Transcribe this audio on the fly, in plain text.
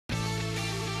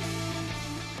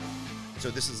So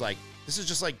this is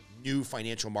just like new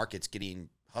financial markets getting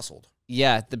hustled.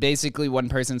 Yeah, basically one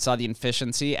person saw the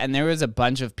efficiency, and there was a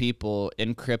bunch of people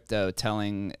in crypto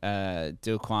telling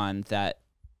Do Kwon that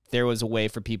there was a way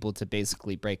for people to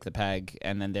basically break the peg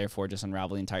and then therefore just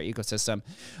unravel the entire ecosystem.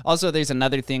 Also, there's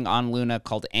another thing on Luna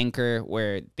called Anchor,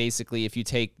 where basically if you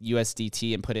take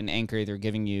USDT and put in Anchor, they're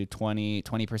giving you 20%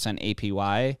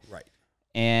 APY. Right.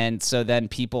 And so then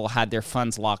people had their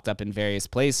funds locked up in various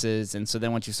places. And so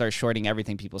then once you start shorting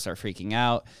everything, people start freaking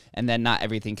out. And then not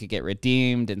everything could get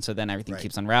redeemed. And so then everything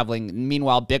keeps unraveling.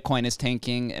 Meanwhile, Bitcoin is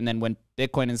tanking. And then when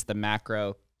Bitcoin is the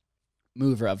macro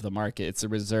mover of the market, it's the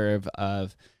reserve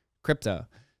of crypto.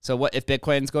 So what if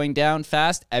Bitcoin's going down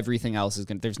fast? Everything else is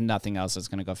there's nothing else that's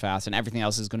going to go fast. And everything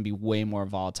else is going to be way more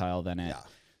volatile than it. Yeah.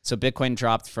 So Bitcoin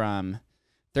dropped from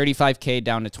 35K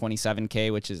down to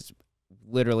 27K, which is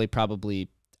literally probably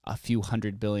a few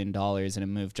 $100 billion in a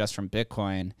move just from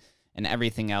Bitcoin, and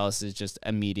everything else is just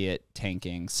immediate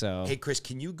tanking. So, hey, Chris,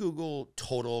 can you Google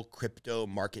total crypto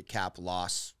market cap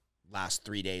loss last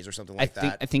 3 days or something like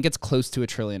that? I think it's close to $1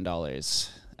 trillion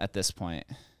at this point.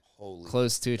 Holy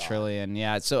close to God. $1 trillion.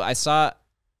 Yeah. So I saw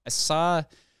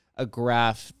a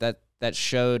graph that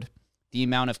showed the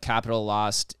amount of capital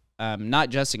lost, not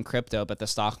just in crypto, but the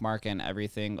stock market and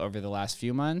everything over the last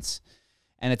few months.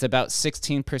 And it's about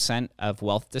 16% of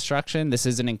wealth destruction. This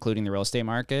isn't including the real estate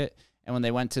market. And when they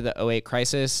went to the 2008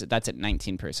 crisis, that's at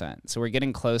 19%. So we're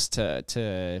getting close to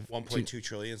 1.2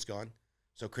 trillion is gone.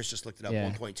 So Chris just looked it up.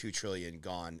 1.2 trillion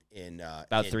gone in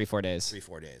about 3-4 days.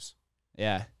 3-4 days.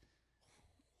 Yeah.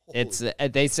 It's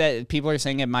they said people are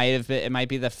saying it might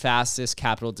be the fastest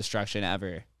capital destruction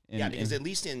ever. Because at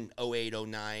least in 2008,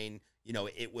 2009,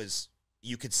 it was,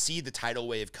 you could see the tidal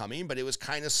wave coming, but it was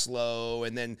kind of slow.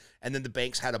 And then the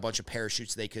banks had a bunch of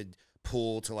parachutes they could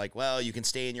pull to like, well, you can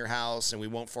stay in your house and we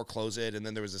won't foreclose it. And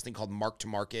then there was this thing called mark to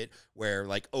market where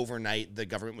like overnight the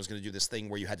government was going to do this thing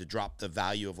where you had to drop the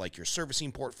value of like your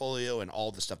servicing portfolio and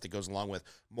all the stuff that goes along with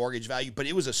mortgage value. But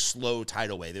it was a slow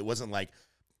tidal wave. It wasn't like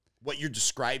what you're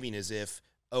describing as if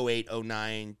 2008,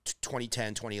 2009,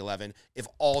 2010, 2011, if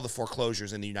all the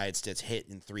foreclosures in the United States hit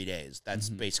in 3 days. That's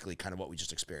basically kind of what we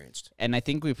just experienced. And I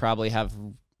think we're probably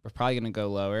going to go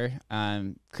lower.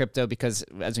 Crypto, because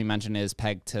as we mentioned, is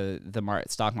pegged to the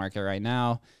stock market right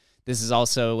now. This is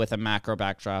also with a macro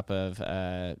backdrop of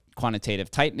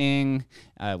quantitative tightening.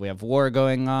 We have war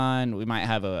going on. We might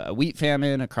have a wheat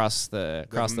famine across the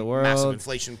world. Massive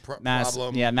inflation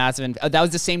problem. Yeah, massive. That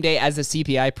was the same day as the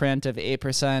CPI print of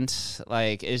 8%.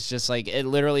 Like, it's just like, it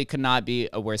literally could not be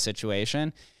a worse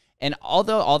situation. And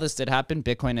although all this did happen,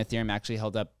 Bitcoin and Ethereum actually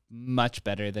held up much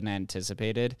better than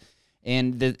anticipated.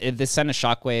 And this sent a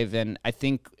shockwave, and I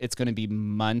think it's going to be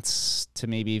months to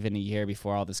maybe even a year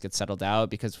before all this gets settled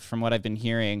out, because from what I've been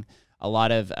hearing, a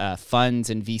lot of funds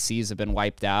and VCs have been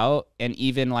wiped out. And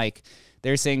even like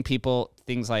they're saying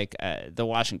things like the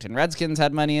Washington Redskins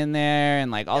had money in there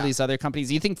and like all these other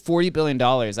companies. You think $40 billion,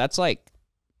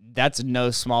 that's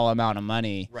no small amount of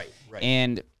money. Right.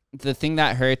 And the thing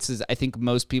that hurts is I think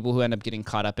most people who end up getting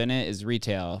caught up in it is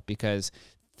retail, because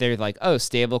they're like, oh,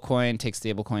 stablecoin, take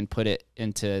stablecoin, put it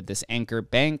into this anchor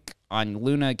bank on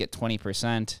Luna, get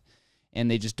 20%,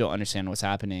 and they just don't understand what's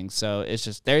happening. So it's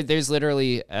just, there's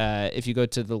literally, if you go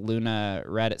to the Luna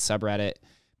Reddit subreddit,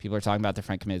 people are talking about their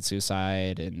friend committed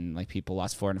suicide, and like people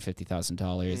lost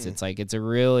 $450,000. It's like, it's a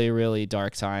really, really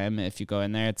dark time. If you go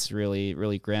in there, it's really,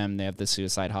 really grim. They have the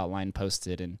suicide hotline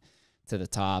posted and to the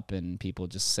top, and people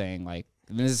just saying like,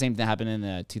 this is the same thing that happened in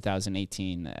the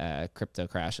 2018 crypto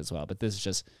crash as well. But this is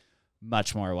just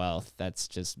much more wealth that's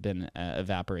just been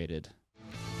evaporated.